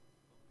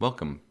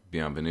Welcome,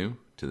 bienvenue,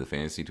 to the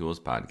Fantasy Tools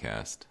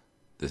Podcast.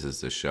 This is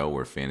the show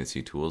where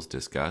fantasy tools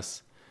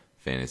discuss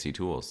fantasy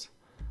tools.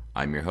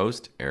 I'm your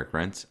host, Eric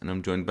Rentz, and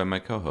I'm joined by my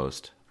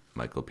co-host,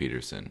 Michael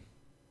Peterson.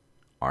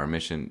 Our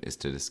mission is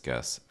to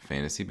discuss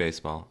fantasy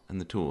baseball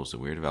and the tools that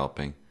we're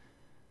developing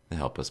to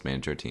help us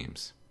manage our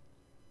teams.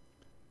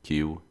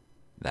 Cue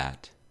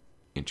that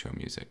intro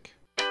music.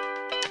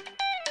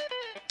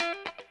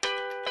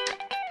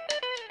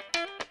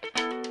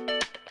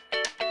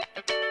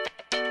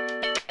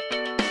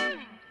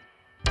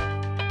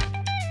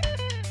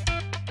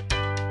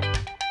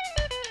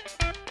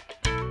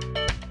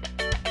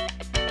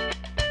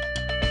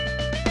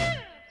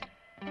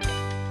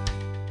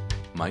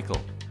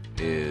 Michael,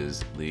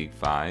 is League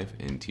 5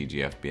 in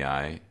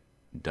TGFBI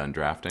done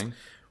drafting?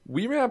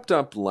 We wrapped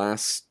up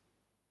last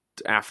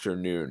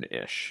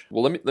afternoon-ish.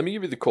 Well, let me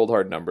give you the cold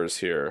hard numbers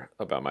here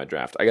about my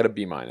draft. I got a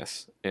B-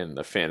 in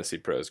the Fantasy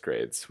Pros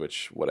grades,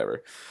 which,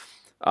 whatever.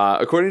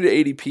 According to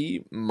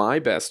ADP, my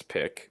best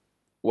pick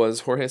was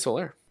Jorge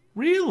Soler.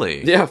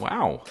 Really? Yeah.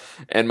 Wow.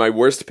 And my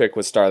worst pick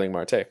was Starling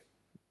Marte,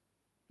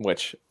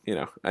 which,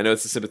 I know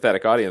it's a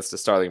sympathetic audience to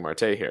Starling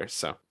Marte here,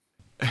 so.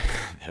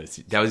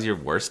 That was your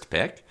worst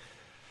pick?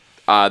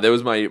 That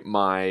was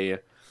my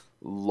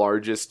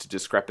largest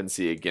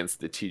discrepancy against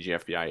the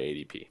TGFBI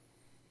ADP.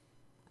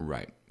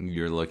 Right.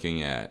 You're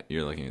looking at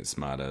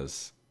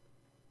Smada's.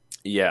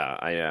 Yeah,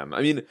 I am.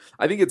 I mean,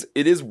 I think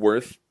it is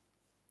worth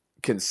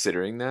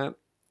considering that.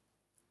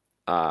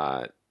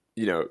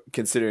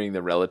 Considering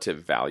the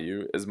relative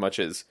value, as much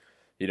as,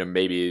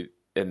 maybe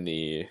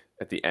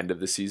at the end of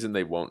the season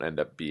they won't end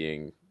up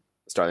being,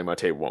 Starling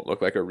Marte won't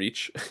look like a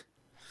reach,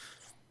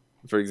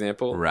 for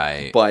example.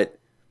 Right. But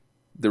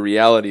the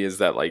reality is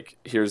that,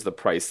 here's the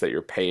price that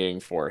you're paying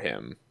for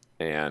him,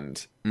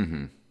 and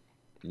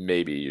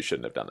maybe you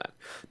shouldn't have done that.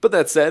 But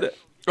that said,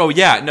 oh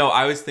yeah, no,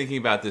 I was thinking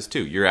about this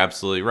too. You're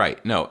absolutely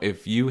right. No,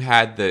 if you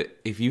had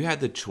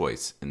the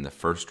choice in the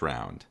first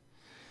round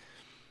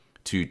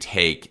to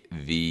take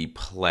the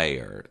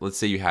player, let's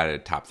say you had a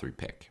top 3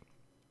 pick,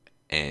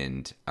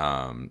 and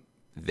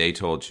they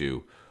told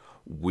you,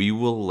 we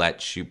will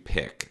let you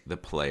pick the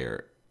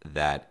player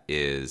that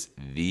is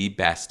the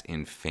best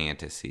in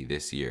fantasy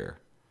this year,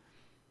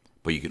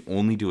 but you can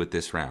only do it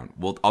this round.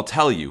 Well, I'll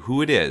tell you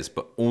who it is,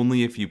 but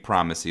only if you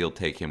promise you'll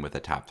take him with a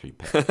top 3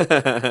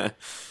 pick.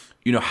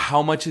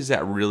 How much is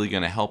that really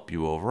going to help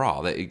you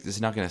overall?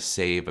 It's not going to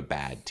save a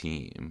bad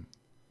team.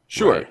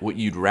 Sure. Right? What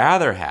you'd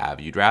rather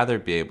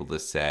be able to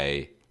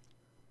say,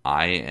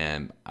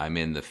 I'm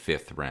in the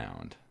 5th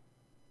round.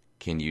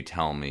 Can you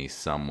tell me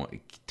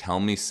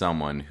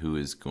someone who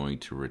is going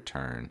to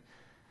return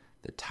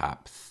the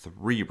top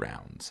 3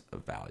 rounds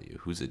of value?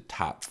 Who's a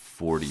top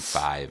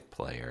 45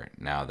 player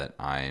now that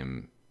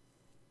I'm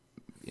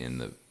in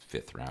the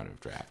 5th round of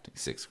drafting,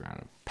 6th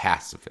round,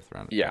 past the 5th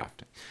round of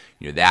drafting?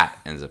 That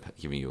ends up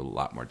giving you a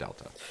lot more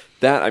delta.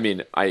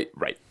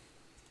 Right.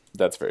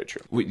 That's very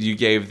true. You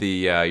gave the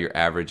your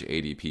average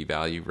ADP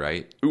value,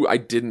 right? Ooh, I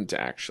didn't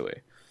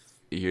actually.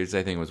 Yours,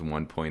 I think, was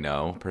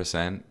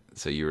 1.0%.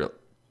 So you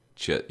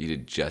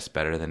did just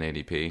better than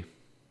ADP.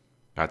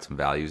 Got some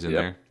values in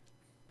there.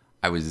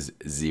 I was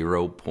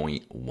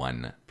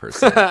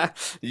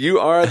 0.1%. You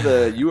are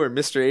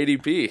Mr.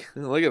 ADP.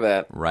 Look at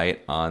that.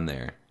 Right on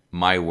there.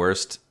 My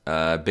worst,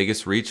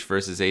 biggest reach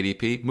versus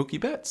ADP, Mookie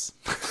Betts.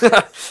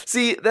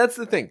 See, that's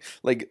the thing.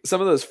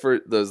 Some of those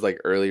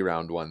early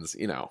round ones,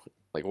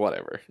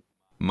 whatever.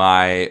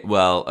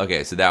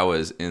 So that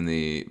was in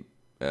the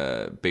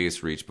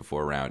biggest reach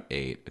before round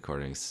 8,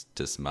 according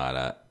to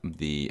Smada.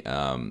 The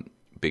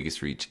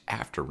biggest reach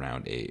after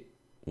round 8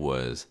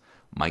 was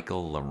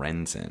Michael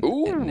Lorenzen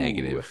at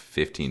negative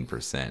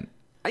 15%.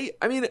 I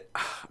mean,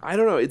 I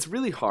don't know. It's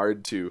really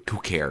hard to... Who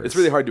cares? It's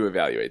really hard to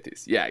evaluate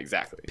these. Yeah,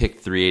 exactly. Pick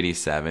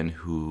 387.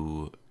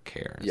 Who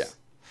cares? Yeah.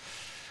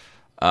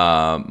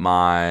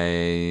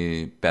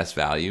 My best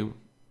value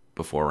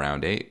before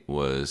round 8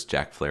 was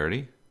Jack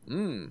Flaherty.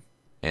 And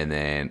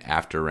then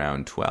after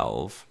round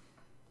 12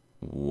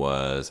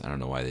 was... I don't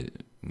know why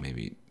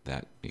maybe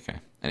that... Okay.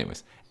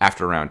 Anyways,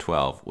 after round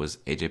 12 was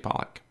AJ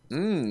Pollock.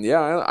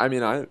 Yeah, I'm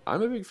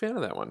a big fan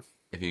of that one.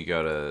 If you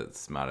go to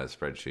Smada's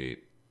spreadsheet,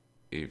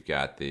 you've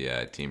got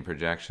the team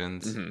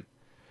projections.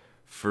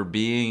 For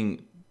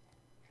being,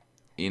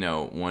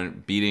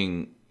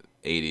 beating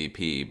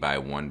ADP by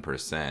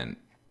 1%,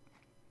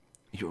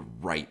 you're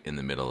right in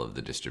the middle of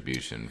the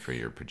distribution for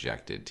your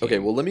projected team. Okay,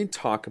 well, let me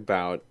talk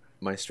about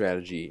my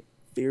strategy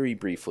very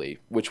briefly,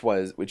 which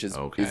is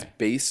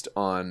based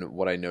on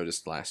what I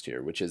noticed last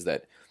year, which is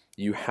that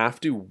you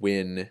have to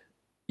win.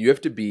 You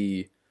have to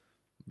be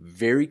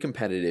very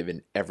competitive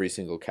in every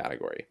single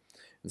category.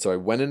 And so I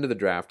went into the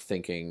draft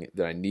thinking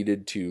that I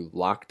needed to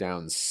lock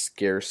down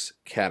scarce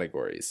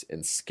categories.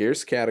 And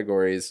scarce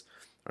categories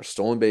are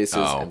stolen bases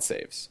and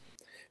saves.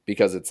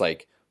 Because it's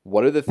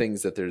what are the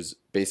things that there's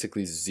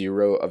basically a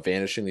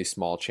vanishingly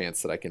small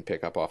chance that I can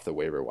pick up off the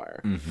waiver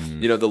wire?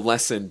 The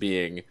lesson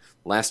being,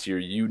 last year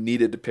you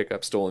needed to pick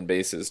up stolen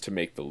bases to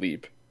make the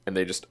leap, and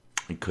they just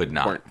could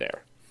not. weren't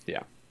there.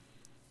 Yeah.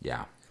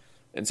 Yeah.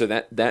 And so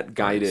that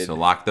guided. Right, so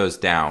lock those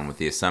down with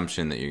the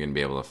assumption that you're going to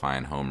be able to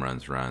find home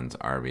runs, runs,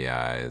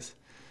 RBIs,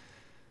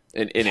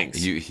 and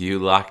innings. You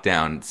lock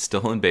down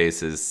stolen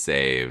bases,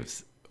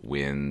 saves,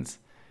 wins,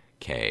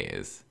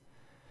 Ks.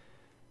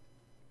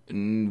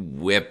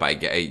 Whip, I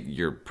get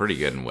you're pretty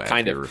good in whip.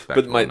 Kind of,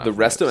 but the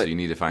rest of it, so you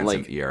need to find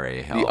some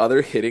ERA help. The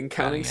other hitting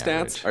counting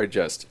stats are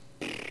just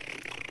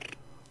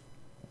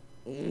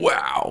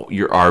wow.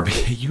 Your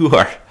RBI, you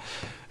are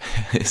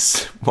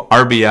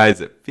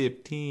RBIs at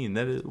 15.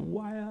 That is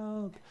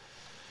wild.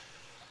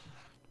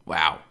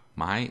 Wow,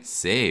 my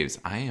saves,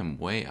 I am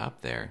way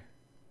up there.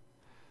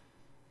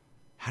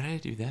 How did I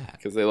do that?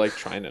 Because they like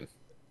Treinen.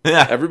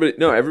 Yeah,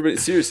 everybody.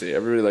 Seriously,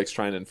 everybody likes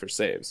Treinen for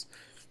saves.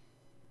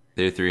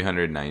 There are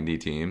 390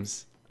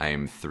 teams. I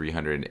am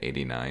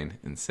 389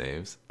 in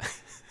saves.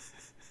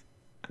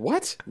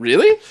 What?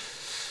 Really?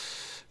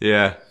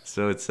 Yeah,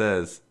 so it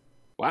says.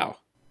 Wow.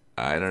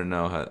 I don't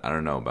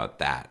know about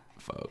that,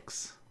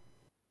 folks.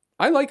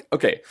 I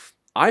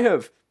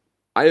have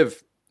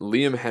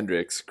Liam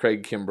Hendriks,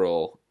 Craig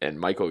Kimbrell, and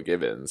Michael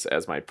Givens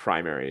as my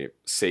primary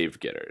save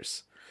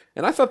getters.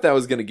 And I thought that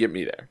was going to get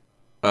me there.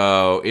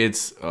 Oh,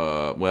 it's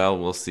well,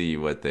 we'll see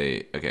what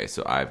they. Okay,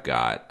 so I've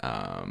got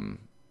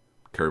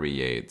Kirby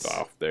Yates.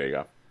 Oh, there you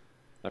go.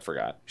 I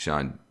forgot.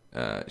 Shane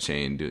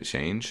Doolittle,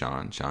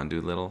 Shane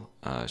Doolittle,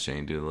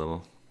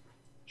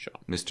 Sean.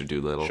 Mr.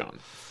 Doolittle. Sean.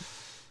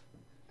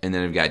 And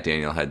then I've got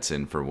Daniel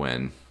Hudson for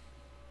when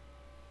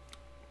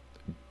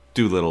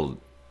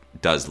Doolittle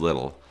does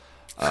little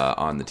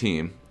on the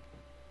team.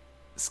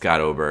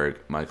 Scott Oberg,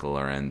 Michael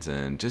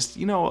Lorenzen, just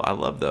I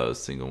love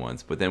those single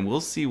ones. But then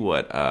we'll see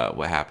what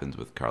happens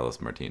with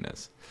Carlos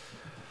Martinez.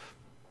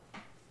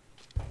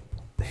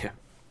 Yeah,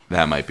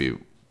 that might be.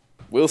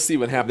 We'll see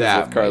what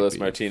happens with Carlos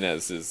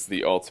Martinez is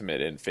the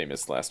ultimate and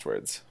famous last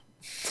words.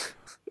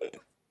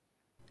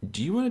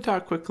 Do you want to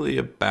talk quickly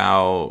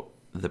about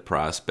the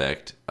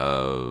prospect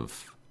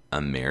of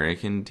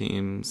American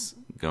teams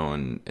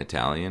going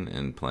Italian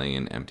and playing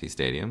in empty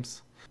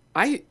stadiums?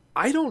 I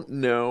don't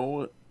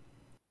know.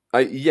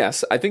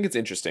 Yes, I think it's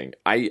interesting.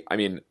 I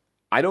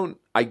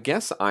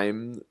guess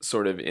I'm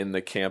sort of in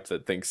the camp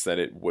that thinks that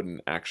it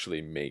wouldn't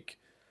actually make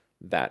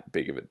that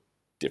big of a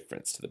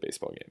difference to the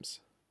baseball games.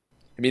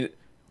 I mean,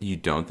 you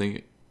don't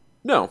think?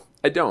 No,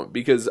 I don't,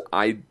 because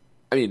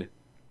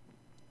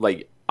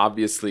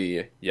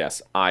obviously,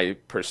 yes, I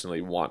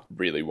personally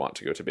really want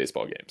to go to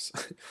baseball games.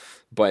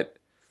 But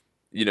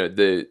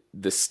the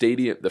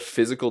stadium, the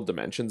physical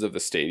dimensions of the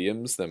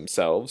stadiums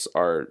themselves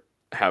are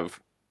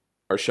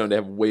shown to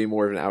have way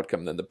more of an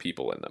outcome than the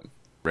people in them.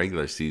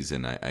 Regular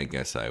season, I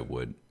guess I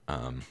would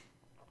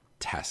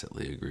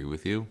tacitly agree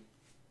with you,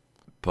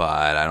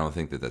 but I don't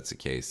think that that's the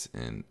case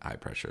in high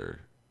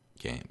pressure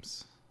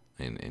games.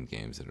 In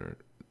games that are,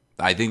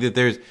 I think that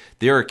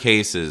there are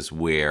cases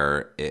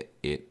where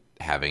it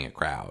having a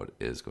crowd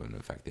is going to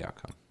affect the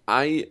outcome.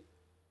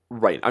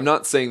 Right. I'm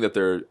not saying that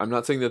there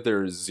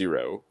are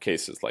zero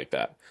cases like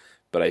that,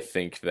 but I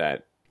think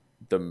that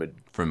the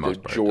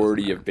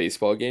majority of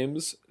baseball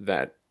games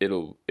that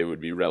it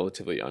would be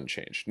relatively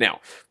unchanged.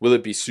 Now, will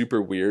it be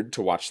super weird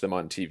to watch them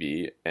on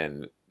TV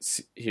and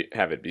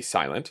have it be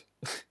silent?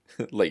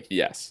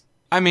 Yes.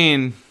 I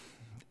mean,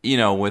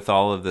 with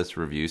all of this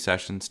review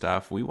session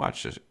stuff, we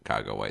watch the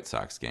Chicago White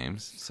Sox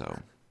games, so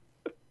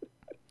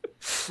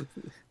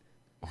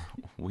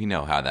we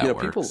know how that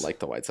works. People like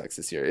the White Sox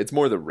this year. It's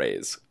more the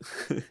Rays.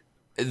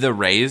 The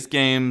Rays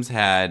games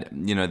had,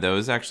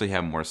 those actually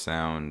have more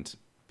sound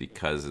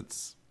because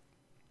it's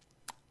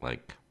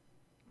piped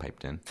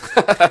in.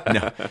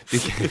 No,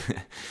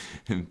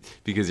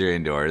 because you're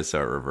indoors, so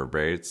it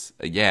reverberates.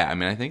 Yeah,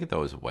 I think at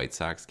those White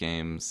Sox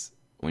games,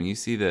 when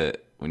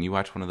you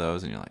watch one of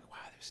those and you're like, wow,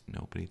 there's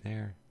nobody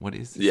there. What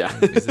is this? Yeah.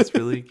 Is this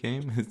really a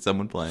game? Is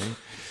someone playing?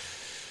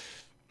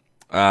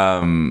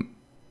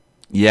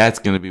 Yeah, it's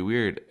gonna be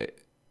weird.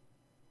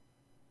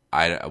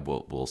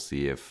 We'll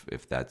see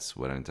if that's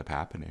what ends up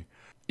happening.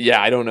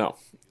 Yeah, I don't know.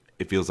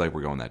 It feels like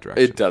we're going that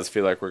direction. It does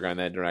feel like we're going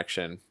that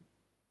direction.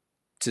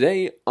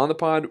 Today on the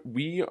pod,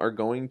 we are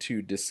going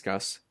to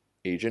discuss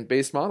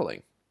agent-based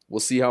modeling. We'll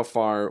see how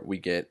far we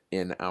get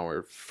in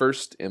our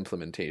first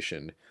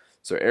implementation.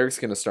 So Eric's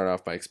going to start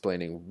off by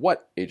explaining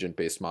what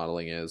agent-based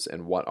modeling is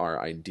and what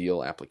our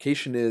ideal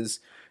application is,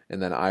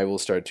 and then I will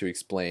start to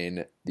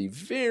explain the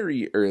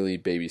very early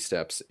baby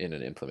steps in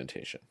an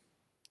implementation.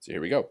 So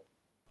here we go.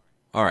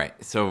 All right,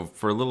 so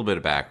for a little bit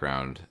of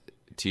background,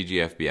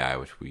 TGFBI,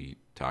 which we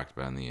talked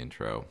about in the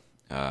intro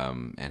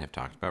and have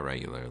talked about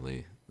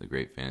regularly, the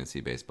Great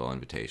Fantasy Baseball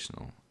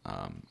Invitational,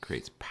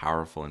 creates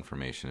powerful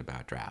information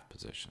about draft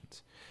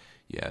positions.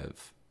 You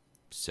have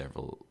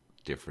several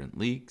different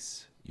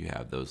leagues. You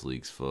have those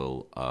leagues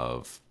full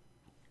of,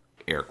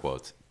 air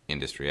quotes,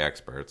 industry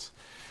experts.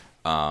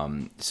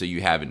 So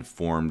you have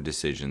informed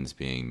decisions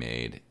being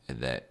made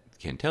that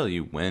can tell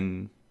you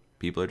when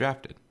people are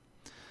drafted.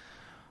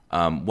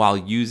 While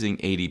using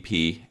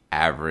ADP,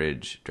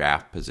 average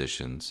draft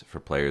positions for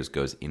players,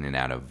 goes in and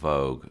out of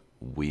vogue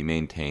we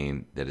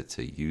maintain that it's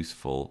a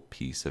useful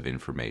piece of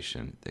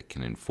information that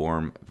can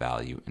inform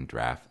value and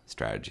draft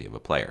strategy of a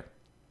player.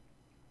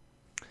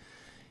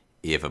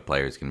 If a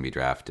player is going to be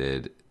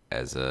drafted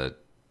as a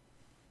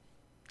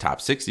top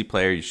 60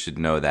 player, you should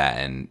know that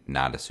and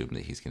not assume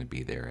that he's going to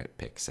be there at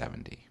pick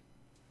 70,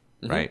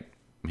 right?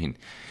 I mean,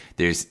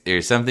 there's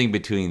something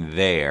between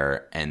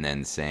there and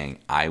then saying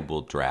I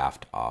will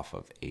draft off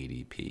of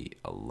ADP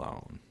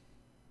alone.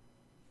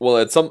 Well,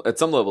 at some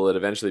level, it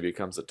eventually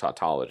becomes a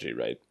tautology,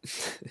 right?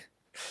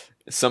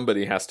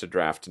 Somebody has to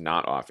draft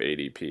not off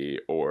ADP,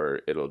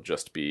 or it'll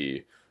just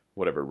be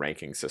whatever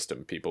ranking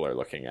system people are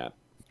looking at,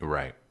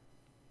 right?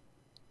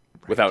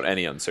 Without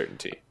any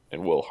uncertainty.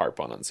 And we'll harp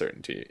on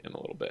uncertainty in a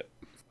little bit.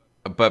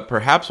 But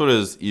perhaps what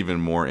is even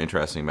more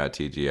interesting about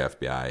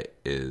TGFBI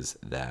is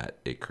that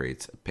it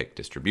creates a pick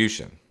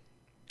distribution.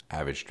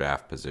 Average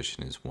draft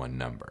position is one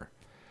number.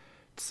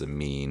 It's the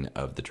mean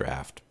of the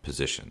draft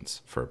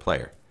positions for a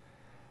player.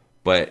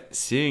 But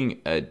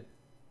seeing a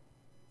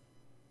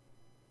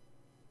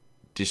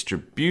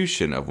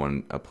distribution of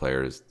when a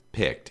player is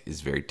picked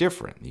is very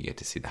different. You get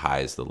to see the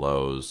highs, the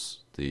lows,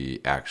 the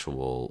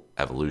actual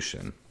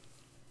evolution.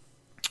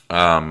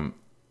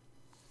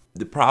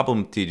 The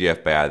problem with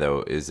TGFBI,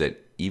 though, is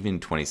that even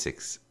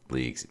 26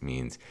 leagues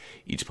means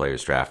each player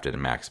is drafted a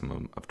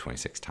maximum of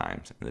 26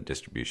 times, and the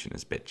distribution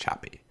is a bit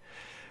choppy.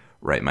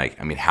 Right, Mike?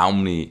 I mean, how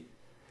many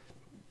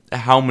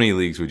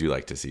leagues would you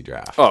like to see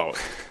draft? Oh,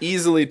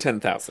 easily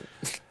 10,000.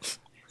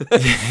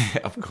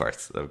 Of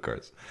course.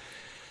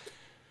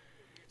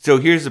 So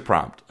here's the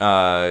prompt.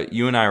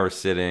 You and I were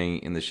sitting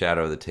in the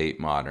shadow of the Tate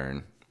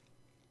Modern,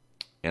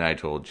 and I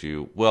told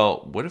you,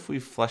 well, what if we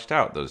fleshed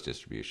out those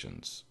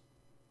distributions?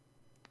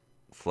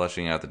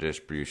 Fleshing out the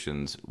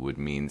distributions would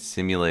mean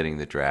simulating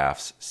the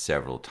drafts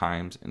several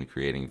times and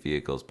creating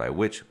vehicles by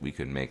which we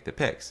could make the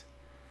picks.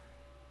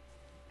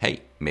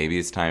 Hey, maybe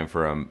it's time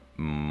for a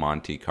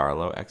Monte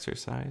Carlo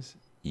exercise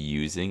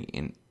using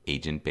an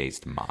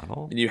agent-based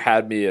model. And you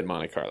had me at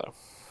Monte Carlo.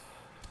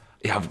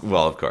 Yeah,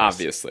 well, of course.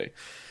 Obviously.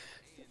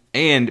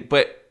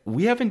 But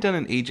we haven't done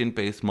an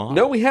agent-based model.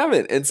 No, we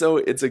haven't. And so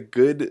it's a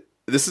good...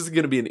 This is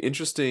going to be an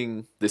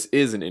interesting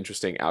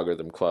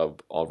algorithm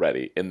club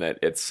already, in that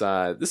it's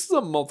this is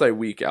a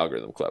multi-week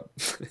algorithm club.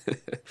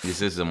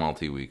 This is a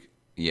multi-week.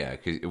 Yeah,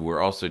 because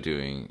we're also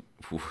doing...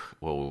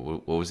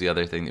 Well, what was the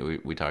other thing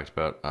that we talked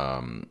about?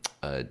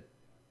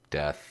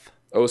 Death.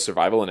 Oh,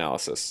 survival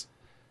analysis.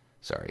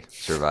 Sorry,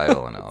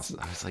 survival analysis.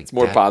 I was like, it's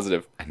more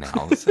positive.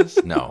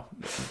 Analysis? No.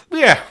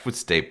 Yeah,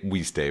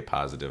 we stay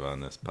positive on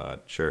this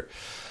pod. Sure.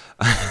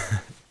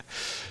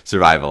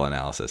 Survival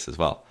analysis as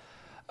well.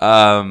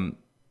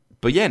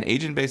 But yeah, an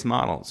agent-based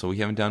model. So we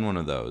haven't done one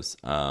of those.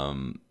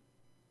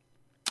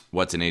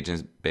 What's an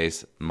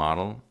agent-based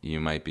model? You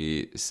might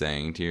be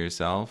saying to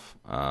yourself,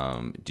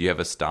 do you have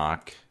a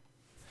stock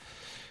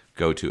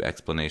go-to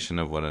explanation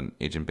of what an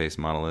agent-based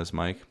model is,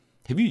 Mike?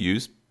 Have you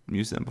used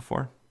them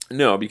before?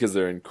 No, because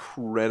they're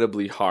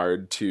incredibly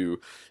hard to,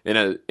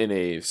 in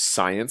a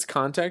science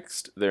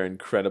context, they're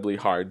incredibly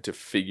hard to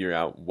figure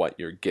out what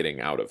you're getting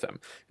out of them.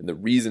 And the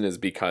reason is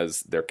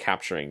because they're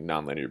capturing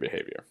nonlinear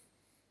behavior.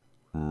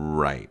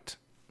 Right.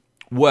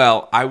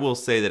 Well, I will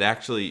say that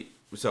actually,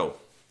 so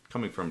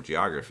coming from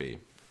geography,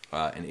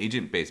 an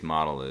agent-based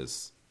model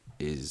is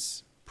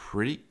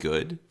pretty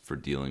good for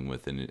dealing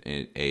with a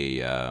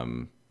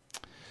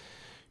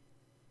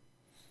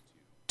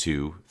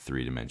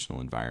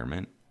 2-3-dimensional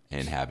environment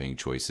and having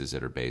choices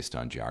that are based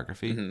on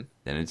geography. Mm-hmm.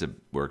 Then it's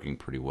working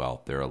pretty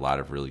well. There are a lot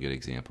of really good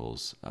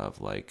examples of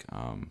like,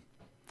 well,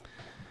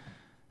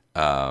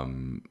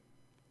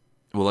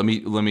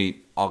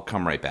 I'll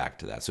come right back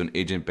to that. So an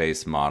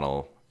agent-based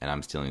model, and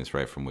I'm stealing this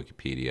right from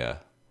Wikipedia.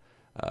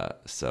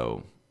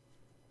 So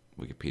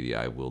Wikipedia,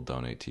 I will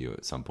donate to you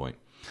at some point.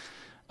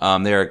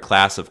 They're a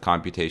class of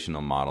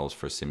computational models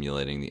for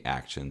simulating the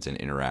actions and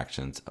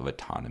interactions of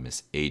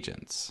autonomous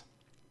agents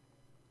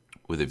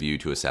with a view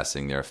to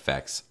assessing their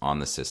effects on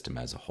the system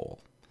as a whole.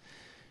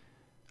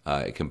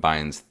 It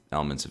combines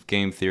elements of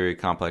game theory,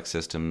 complex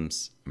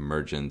systems,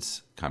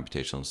 emergence,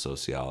 computational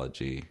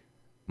sociology,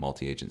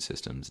 multi-agent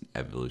systems, and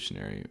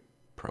evolutionary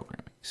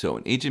programming. So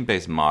an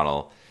agent-based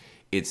model,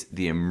 it's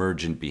the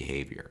emergent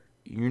behavior.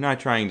 You're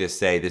not trying to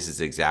say this is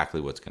exactly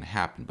what's going to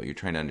happen, but you're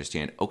trying to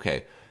understand,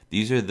 okay,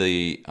 these are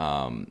the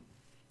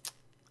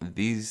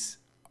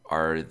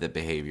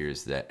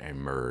behaviors that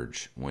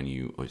emerge when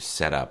you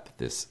set up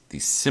these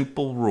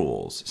simple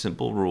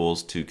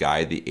rules to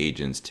guide the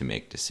agents to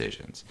make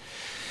decisions.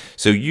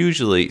 So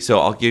usually,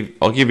 I'll give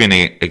you an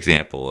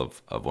example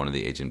of one of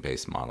the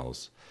agent-based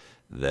models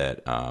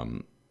that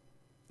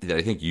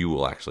I think you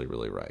will actually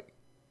really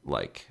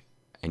like,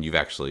 and you've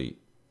actually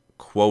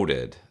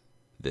quoted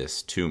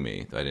this to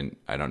me.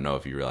 I don't know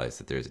if you realize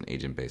that there's an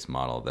agent-based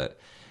model that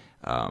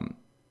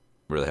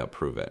really helped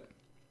prove it.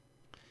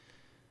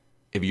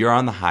 If you're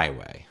on the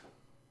highway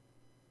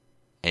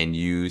and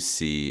you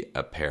see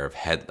a pair of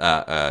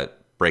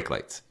brake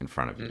lights in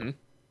front of you, mm-hmm.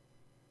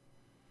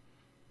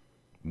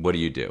 What do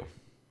you do?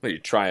 Well, you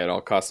try at all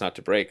costs not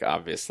to brake,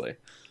 obviously.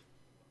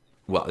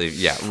 Well,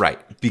 yeah, right.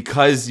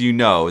 Because you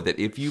know that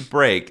if you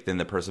break, then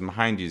the person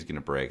behind you is going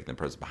to break, and the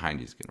person behind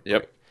you is going to break.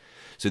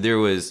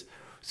 Yep.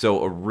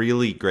 So a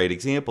really great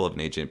example of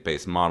an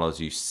agent-based model is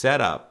you set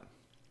up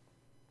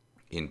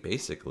in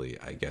basically,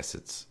 I guess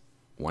it's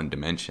one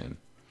dimension,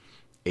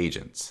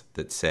 agents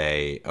that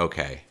say,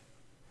 okay,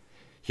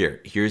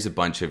 here's a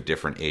bunch of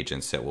different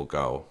agents that will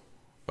go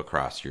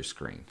across your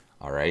screen.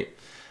 All right.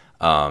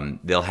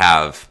 They'll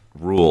have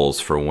rules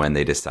for when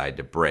they decide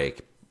to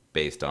brake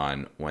based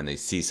on when they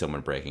see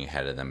someone braking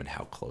ahead of them and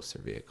how close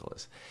their vehicle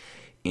is.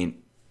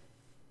 And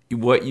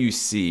what you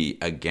see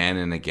again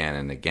and again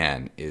and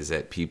again is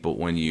that people,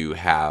 when you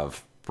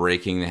have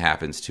braking that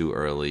happens too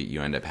early,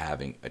 you end up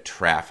having a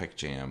traffic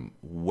jam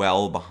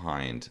well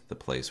behind the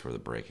place where the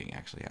braking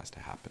actually has to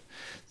happen.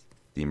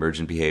 The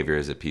emergent behavior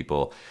is that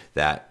people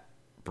that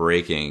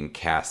braking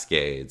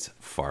cascades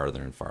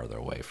farther and farther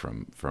away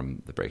from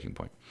the braking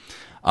point.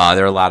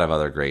 There are a lot of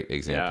other great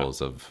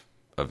examples of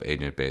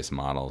agent-based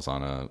models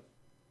on a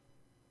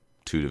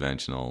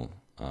two-dimensional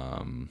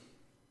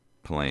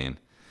plane.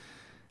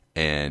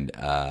 And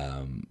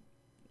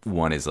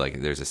one is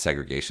like there's a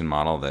segregation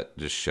model that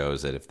just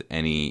shows that if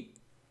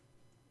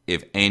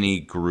any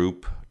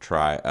group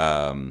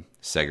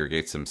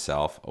segregates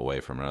themselves away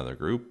from another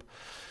group,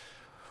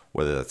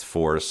 whether that's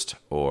forced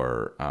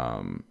or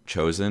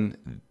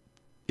chosen,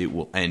 it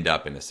will end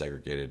up in a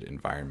segregated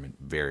environment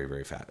very,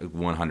 very fast.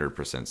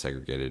 100%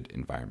 segregated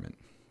environment.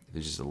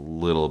 There's just a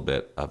little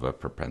bit of a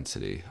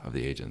propensity of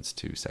the agents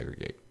to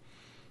self-segregate.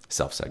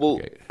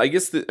 Well, I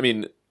guess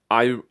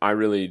I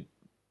really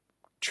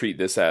treat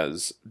this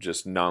as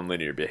just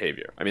nonlinear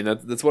behavior. I mean,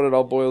 that's what it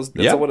all boils.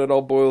 That's what it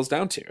all boils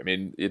down to. I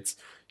mean,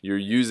 you're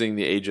using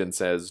the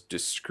agents as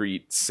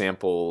discrete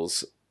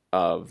samples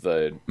of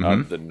the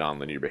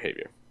nonlinear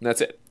behavior. And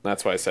that's it.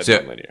 That's why I said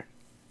nonlinear.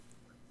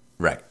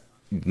 Right.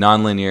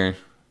 Nonlinear,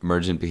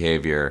 emergent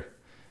behavior,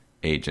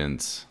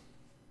 agents,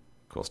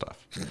 cool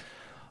stuff.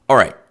 All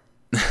right.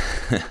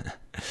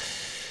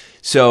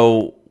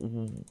 So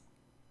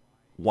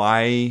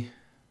why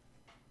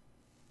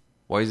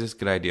is this a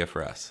good idea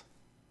for us?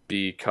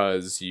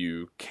 Because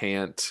you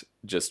can't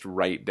just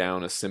write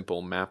down a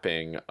simple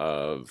mapping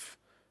of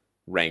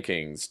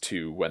rankings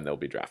to when they'll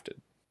be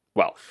drafted.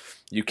 Well,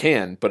 you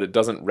can, but it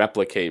doesn't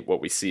replicate what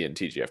we see in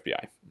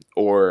TGFBI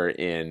or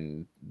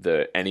in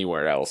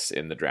anywhere else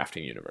in the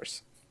drafting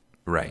universe.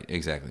 Right,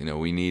 exactly. No,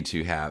 we need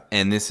to have,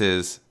 and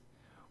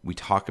we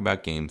talk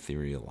about game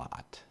theory a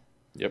lot.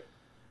 Yep.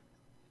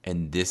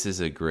 And this is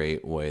a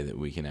great way that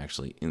we can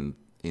actually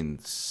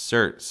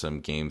insert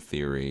some game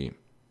theory,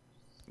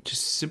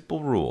 just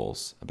simple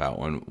rules about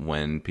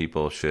when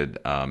people should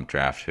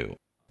draft who.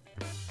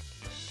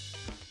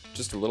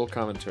 Just a little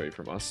commentary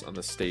from us on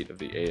the state of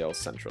the AL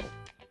Central.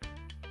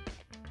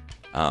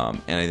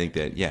 And I think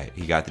that,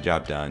 he got the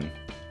job done.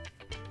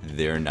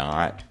 They're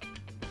not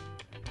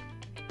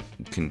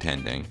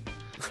contending.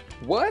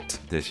 What?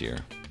 This year.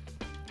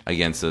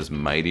 Against those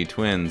mighty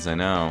Twins, I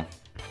know.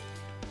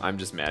 I'm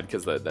just mad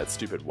because that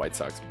stupid White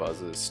Sox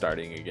buzz is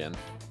starting again.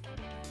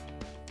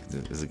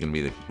 Is it going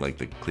to be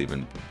the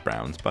Cleveland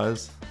Browns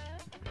buzz?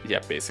 Yeah,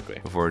 basically.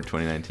 Before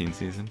 2019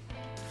 season?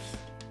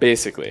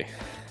 Basically.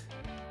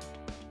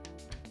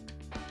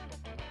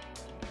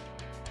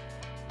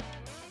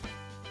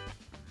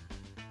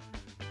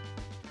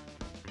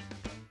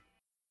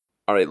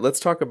 All right, let's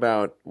talk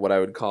about what I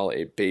would call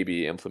a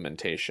baby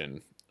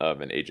implementation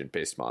of an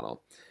agent-based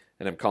model.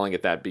 And I'm calling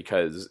it that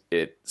because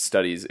it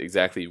studies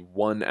exactly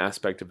one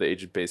aspect of the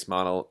agent-based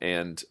model,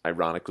 and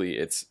ironically,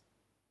 it's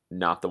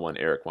not the one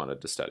Eric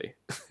wanted to study.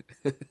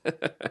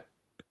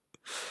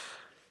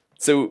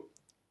 So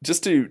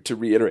just to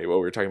reiterate what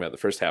we were talking about in the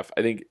first half,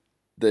 I think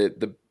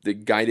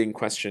the guiding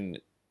question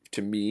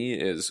to me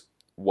is,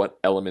 what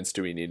elements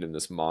do we need in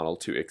this model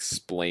to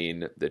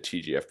explain the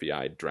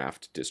TGFBI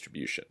draft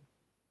distribution?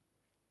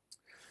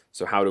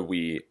 So how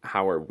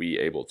are we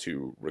able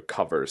to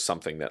recover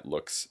something that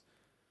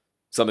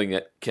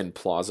can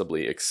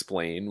plausibly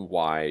explain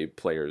why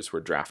players were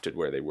drafted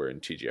where they were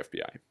in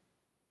TGFBI?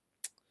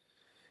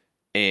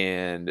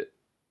 And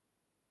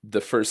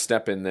the first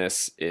step in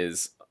this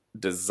is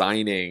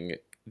designing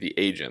the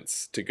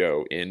agents to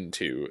go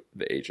into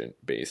the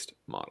agent-based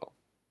model.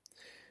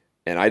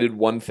 And I did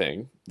one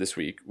thing this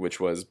week, which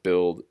was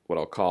build what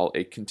I'll call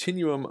a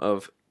continuum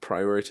of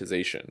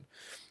prioritization,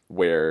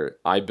 where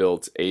I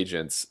built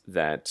agents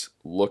that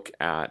look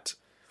at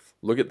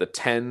the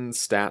 10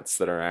 stats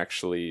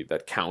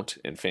that count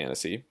in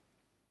fantasy,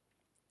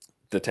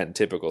 the 10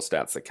 typical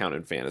stats that count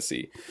in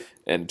fantasy,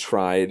 and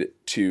tried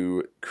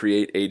to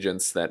create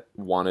agents that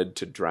wanted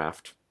to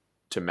draft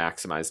to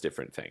maximize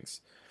different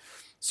things.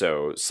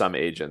 So some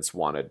agents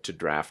wanted to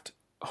draft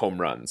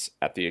home runs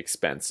at the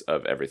expense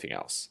of everything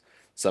else.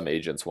 Some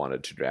agents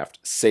wanted to draft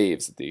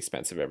saves at the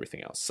expense of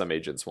everything else. Some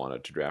agents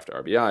wanted to draft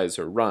RBIs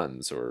or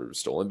runs or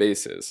stolen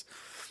bases,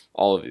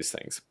 all of these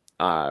things.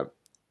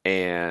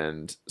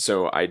 And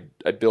so I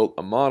built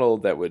a model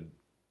that would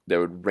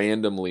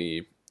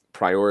randomly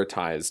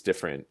prioritize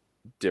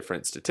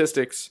different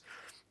statistics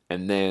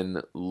and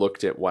then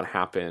looked at what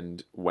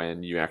happened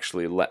when you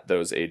actually let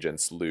those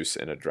agents loose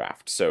in a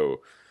draft.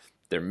 So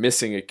they're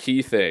missing a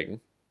key thing,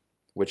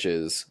 which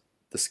is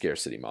the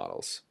scarcity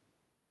models.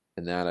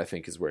 And that, I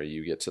think, is where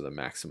you get to the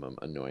maximum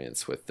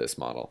annoyance with this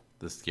model.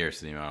 The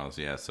scarcity models,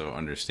 yeah. So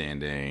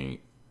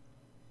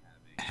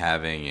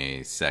having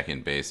a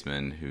second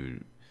baseman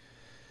who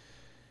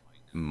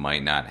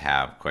might not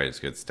have quite as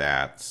good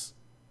stats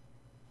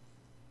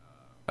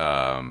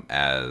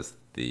as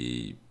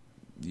the,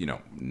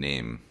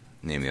 name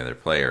the other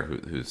player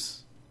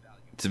who's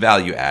it's a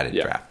value added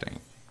drafting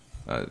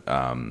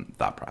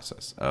thought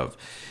process of,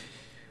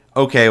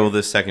 okay, well,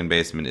 this second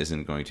baseman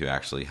isn't going to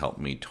actually help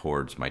me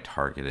towards my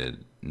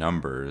targeted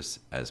numbers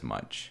as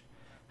much.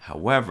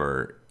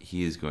 However,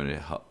 he's going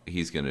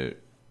to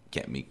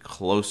get me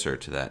closer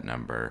to that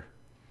number,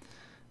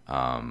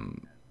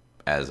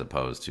 as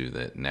opposed to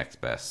the next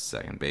best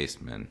second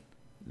baseman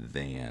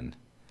than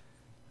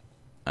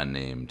a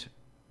named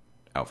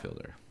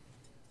outfielder.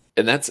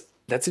 And that's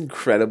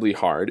incredibly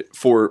hard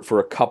for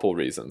a couple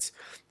reasons.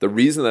 The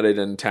reason that I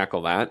didn't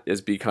tackle that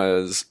is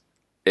because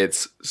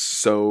it's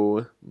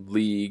so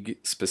league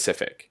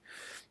specific.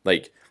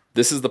 Like,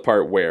 this is the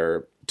part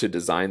where to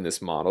design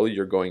this model,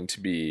 you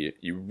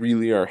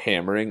really are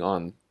hammering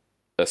on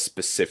a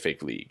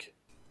specific league.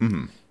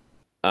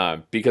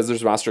 Because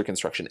there's roster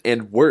construction,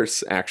 and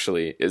worse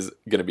actually is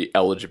going to be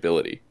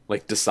eligibility,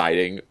 like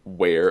deciding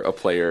where a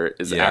player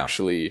is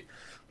actually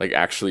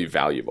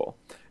valuable.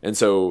 And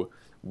so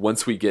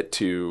once we get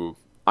to,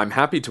 I'm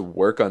happy to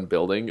work on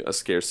building a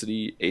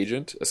scarcity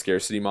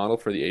model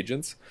for the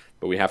agents,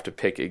 but we have to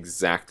pick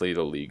exactly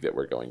the league that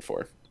we're going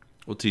for.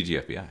 Well,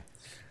 TGFBI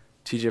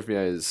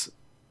is,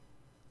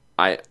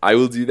 I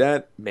will do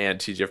that. Man,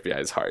 TGFBI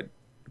is hard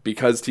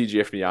because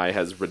TGFBI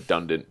has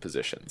redundant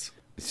positions.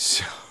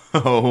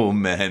 So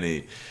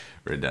many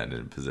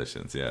redundant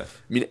positions, yeah.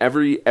 I mean,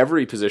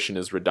 every position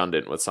is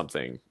redundant with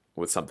something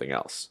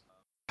else.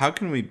 How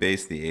can we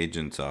base the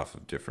agents off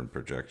of different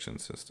projection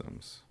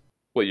systems?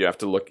 Well, you have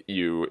to look.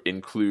 You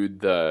include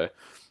the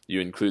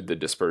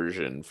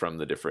dispersion from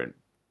the different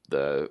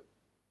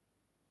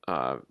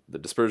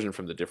dispersion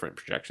from the different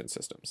projection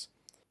systems.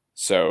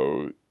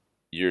 So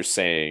you're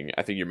saying,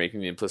 I think you're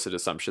making the implicit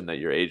assumption that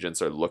your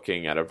agents are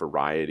looking at a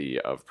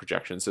variety of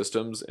projection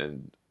systems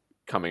and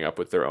coming up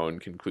with their own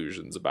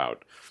conclusions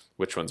about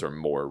which ones are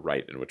more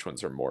right and which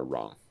ones are more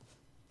wrong.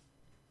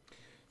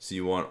 So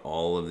you want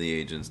all of the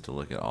agents to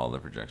look at all the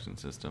projection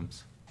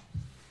systems?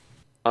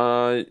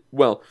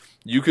 Well,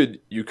 you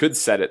could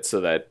set it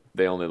so that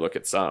they only look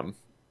at some,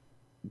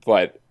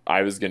 but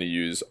I was going to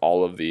use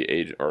all of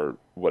the or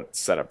what's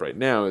set up right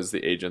now is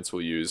the agents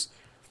will use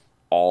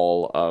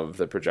all of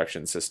the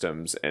projection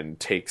systems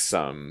and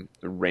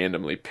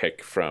randomly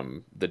pick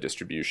from the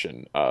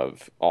distribution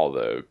of all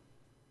the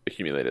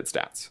accumulated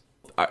stats.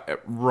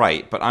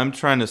 Right, but I'm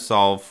trying to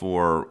solve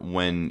for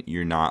when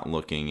you're not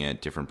looking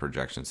at different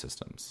projection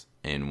systems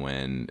and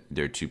when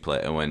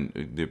when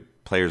the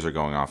players are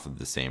going off of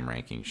the same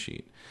ranking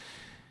sheet,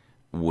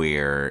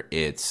 where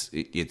it's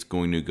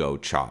going to go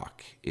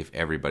chalk if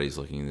everybody's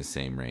looking at the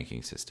same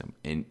ranking system.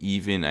 And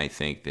even I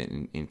think that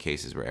in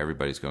cases where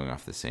everybody's going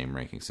off the same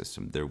ranking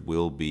system, there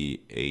will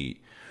be a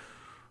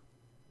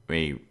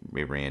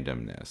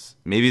randomness.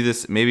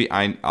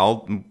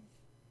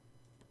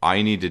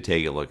 I need to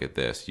take a look at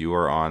this. You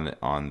are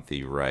on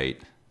the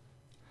right.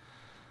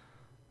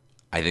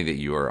 I think that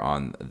you are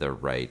on the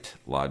right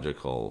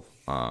logical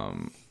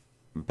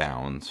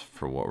bounds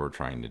for what we're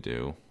trying to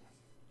do.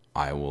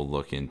 I will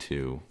look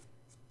into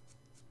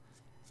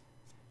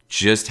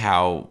just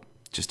how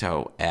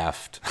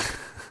effed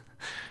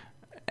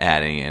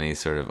adding any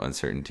sort of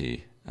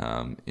uncertainty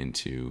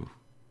into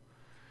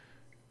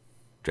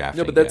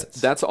drafting. No, but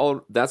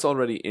that's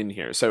already in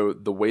here. So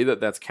the way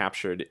that's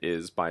captured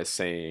is by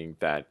saying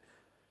that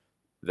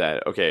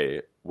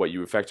okay, what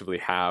you effectively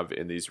have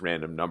in these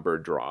random number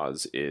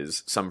draws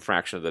is some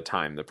fraction of the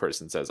time the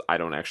person says, I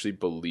don't actually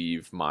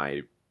believe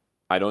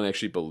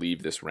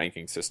this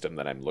ranking system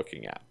that I'm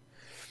looking at.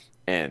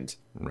 And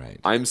right.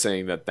 I'm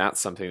saying that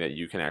that's something that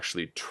you can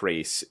actually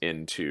trace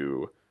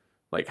into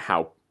like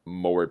how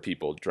more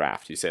people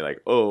draft. You say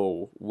like,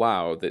 oh,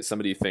 wow, that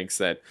somebody thinks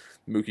that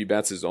Mookie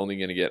Betts is only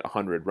going to get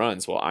 100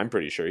 runs. Well, I'm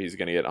pretty sure he's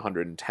going to get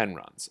 110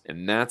 runs.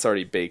 And that's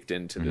already baked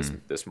into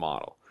this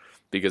model,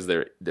 because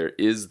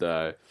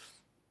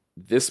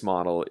this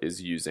model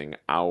is using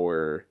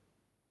our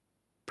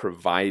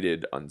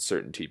provided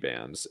uncertainty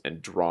bands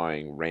and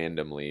drawing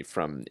randomly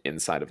from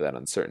inside of that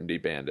uncertainty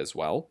band as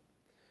well.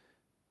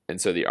 And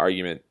so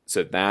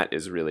that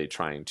is really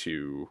trying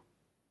to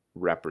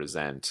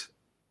represent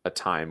a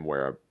time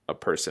where a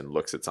person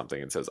looks at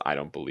something and says, I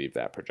don't believe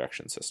that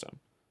projection system.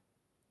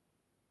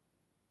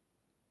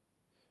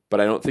 But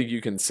I don't think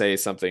you can say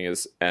something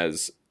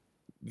as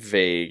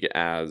vague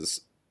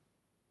as,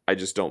 I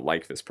just don't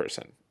like this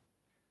person.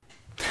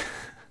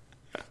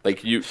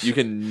 Like you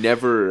can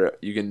never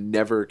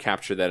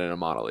capture that in a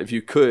model. If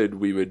you could,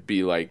 we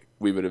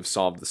would have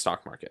solved the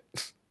stock market.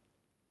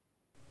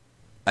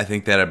 I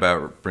think that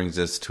about brings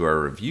us to our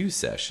review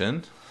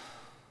session.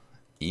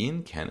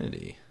 Ian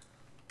Kennedy.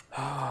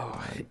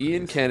 Oh,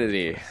 Ian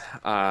Kennedy.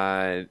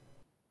 I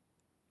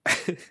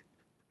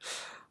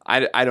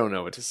don't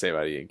know what to say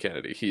about Ian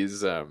Kennedy.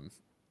 He's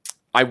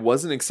I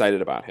wasn't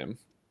excited about him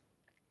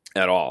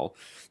at all,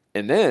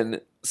 and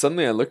then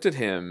suddenly I looked at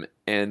him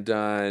and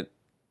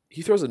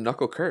he throws a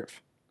knuckle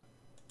curve.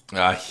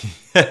 Uh,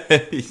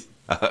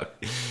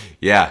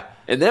 yeah,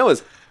 and that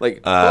was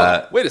like,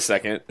 wait a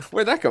second,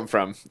 where'd that come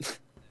from?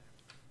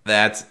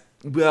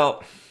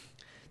 Well,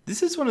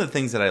 this is one of the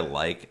things that I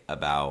like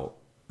about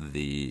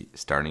the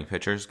starting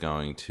pitchers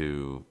going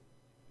to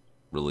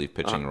relief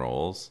pitching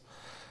roles.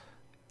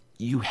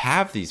 You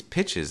have these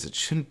pitches that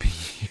shouldn't be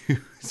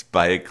used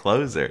by a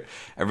closer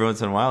every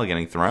once in a while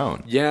getting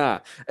thrown. Yeah.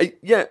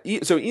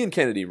 So Ian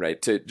Kennedy,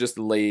 right, to just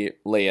lay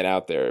it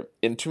out there,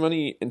 in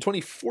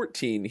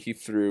 2014 he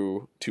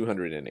threw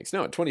 200 innings.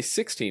 No, in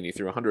 2016 he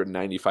threw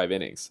 195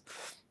 innings.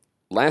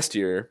 Last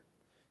year,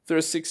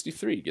 throws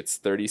 63, gets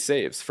 30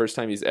 saves. First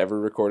time he's ever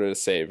recorded a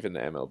save in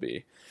the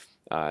MLB.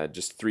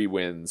 Just 3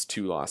 wins,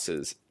 2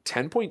 losses,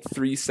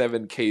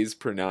 10.37 Ks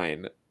per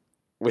 9,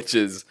 which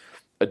is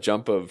a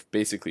jump of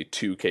basically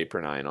 2 K per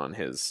 9 on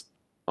his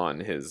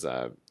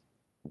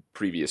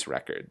previous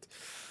record.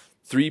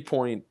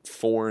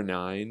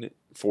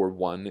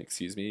 3.41,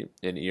 excuse me,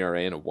 in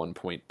ERA and a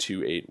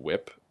 1.28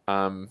 WHIP.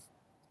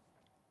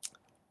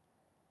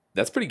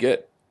 That's pretty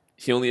good.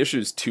 He only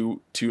issues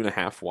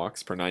 2.5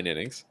 walks per 9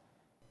 innings.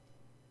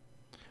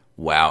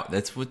 Wow,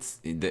 that's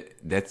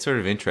sort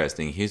of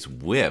interesting. His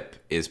WHIP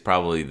is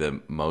probably the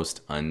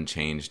most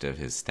unchanged of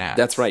his stats.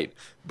 That's right,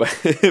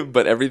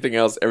 but everything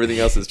else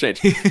has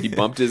changed. He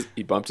bumped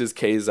his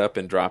Ks up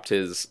and dropped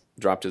his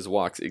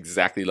walks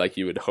exactly like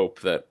you would hope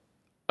that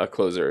a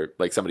closer,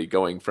 like somebody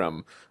going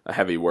from a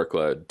heavy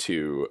workload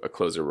to a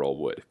closer role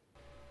would.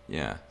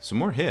 Yeah, so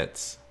more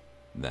hits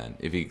then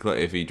if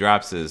he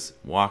drops his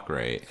walk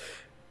rate,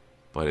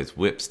 but his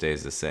WHIP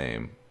stays the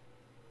same.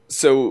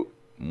 So.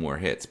 More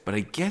hits, but I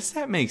guess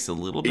that makes a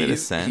little bit of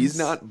sense. He's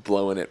not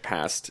blowing it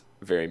past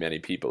very many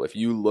people. If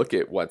you look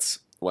at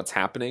what's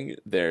happening,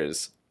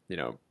 there's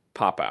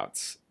pop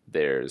outs,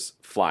 there's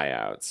fly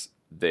outs,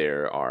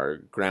 there are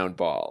ground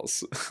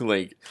balls.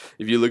 Like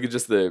if you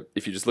just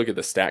look at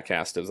the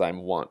StatCast as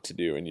I'm wont to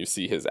do, and you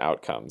see his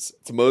outcomes,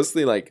 it's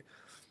mostly like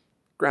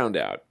ground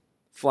out,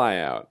 fly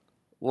out,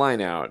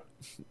 line out.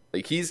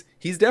 Like he's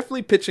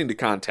definitely pitching to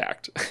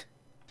contact.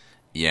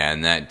 Yeah,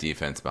 and that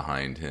defense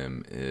behind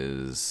him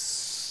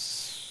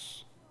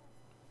is,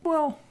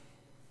 well,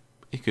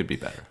 it could be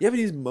better. Yeah, but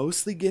he's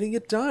mostly getting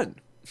it done.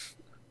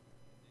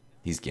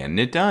 He's getting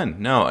it done.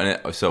 No,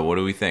 and so what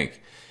do we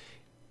think?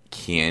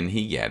 Can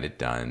he get it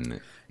done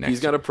next He's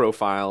got year? a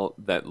profile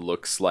that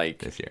looks like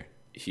This year.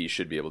 He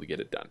should be able to get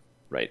it done,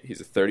 right?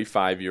 He's a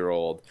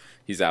 35-year-old.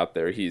 He's out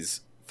there.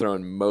 He's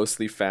throwing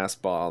mostly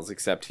fastballs,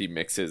 except he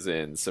mixes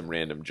in some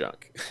random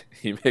junk.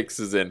 He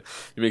mixes in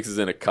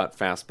a cut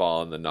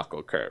fastball and the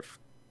knuckle curve.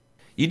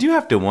 You do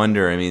have to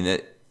wonder, I mean,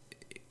 that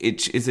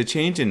it's a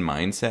change in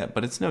mindset,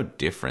 but it's no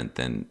different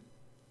than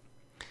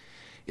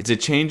it's a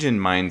change in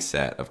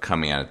mindset of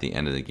coming out at the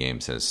end of the game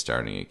instead of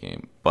starting a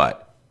game.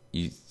 But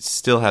you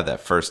still have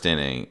that first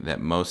inning that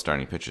most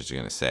starting pitchers are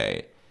going to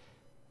say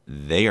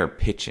they are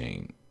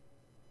pitching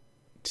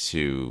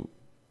to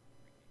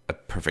a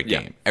perfect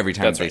game. Every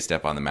time they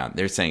step on the mound,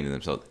 they're saying to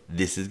themselves,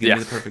 this is going to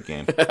be the perfect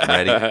game. I'm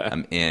ready.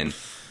 I'm in.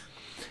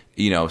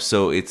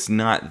 So it's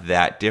not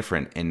that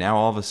different. And now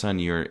all of a sudden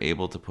you're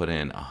able to put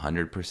in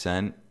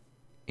 100%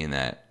 in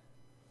that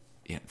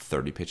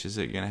 30 pitches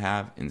that you're going to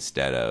have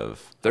instead of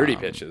 30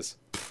 pitches.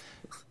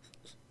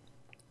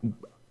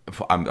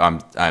 I'm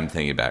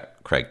thinking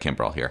about Craig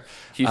Kimbrell here.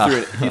 He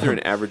threw an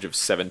average of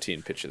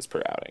 17 pitches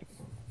per outing.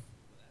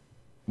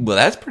 Well,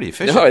 that's pretty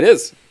efficient. No, it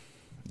is.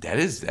 That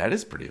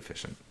is pretty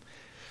efficient.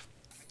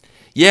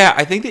 Yeah,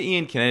 I think that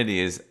Ian Kennedy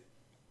is,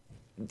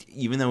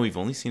 even though we've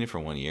only seen it for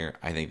 1 year,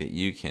 I think that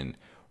you can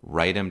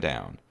write him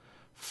down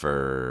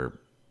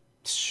for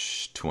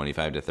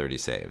 25 to 30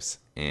 saves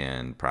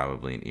and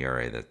probably an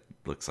ERA that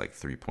looks like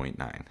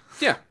 3.9.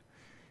 Yeah.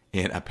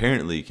 And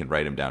apparently you can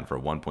write him down for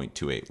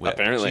 1.28 WHIP.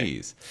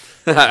 Apparently. Jeez.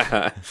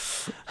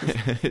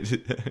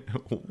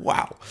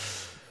 Wow.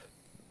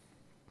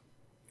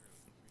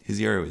 His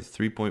ERA was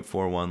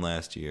 3.41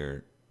 last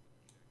year.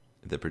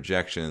 The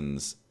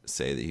projections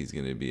say that he's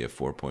going to be a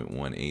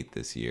 4.18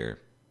 this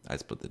year. I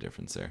split the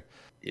difference there.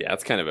 Yeah,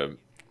 it's kind of a...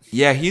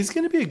 Yeah, he's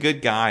going to be a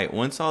good guy.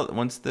 Once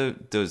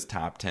those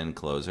top 10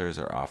 closers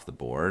are off the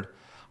board,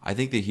 I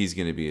think that he's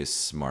going to be a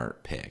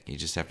smart pick. You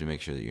just have to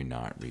make sure that you're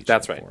not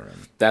reaching for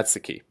him. That's the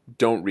key.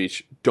 Don't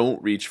reach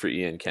for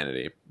Ian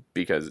Kennedy,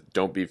 because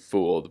don't be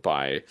fooled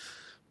by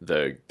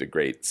the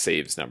great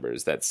saves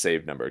numbers. That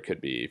save number could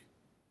be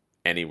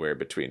anywhere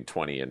between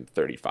 20 and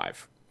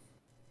 35.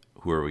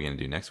 Who are we going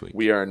to do next week?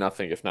 We are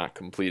nothing if not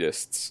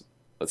completists.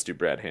 Let's do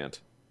Brad Hand.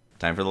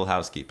 Time for a little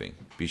housekeeping.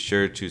 Be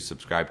sure to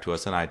subscribe to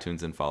us on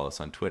iTunes and follow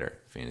us on Twitter,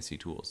 Fantasy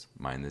Tools,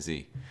 Mind the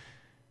Z.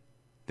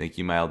 Thank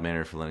you, Mild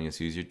Manner, for letting us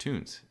use your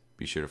tunes.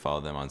 Be sure to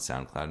follow them on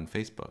SoundCloud and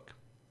Facebook.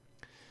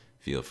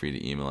 Feel free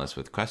to email us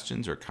with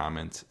questions or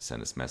comments.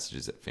 Send us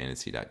messages at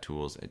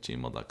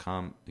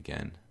fantasy.tools@gmail.com.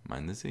 Again,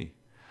 mind the Z.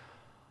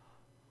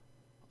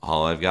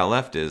 All I've got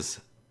left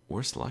is,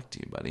 worst luck to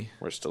you, buddy.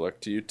 Worst of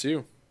luck to you,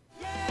 too.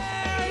 Yeah!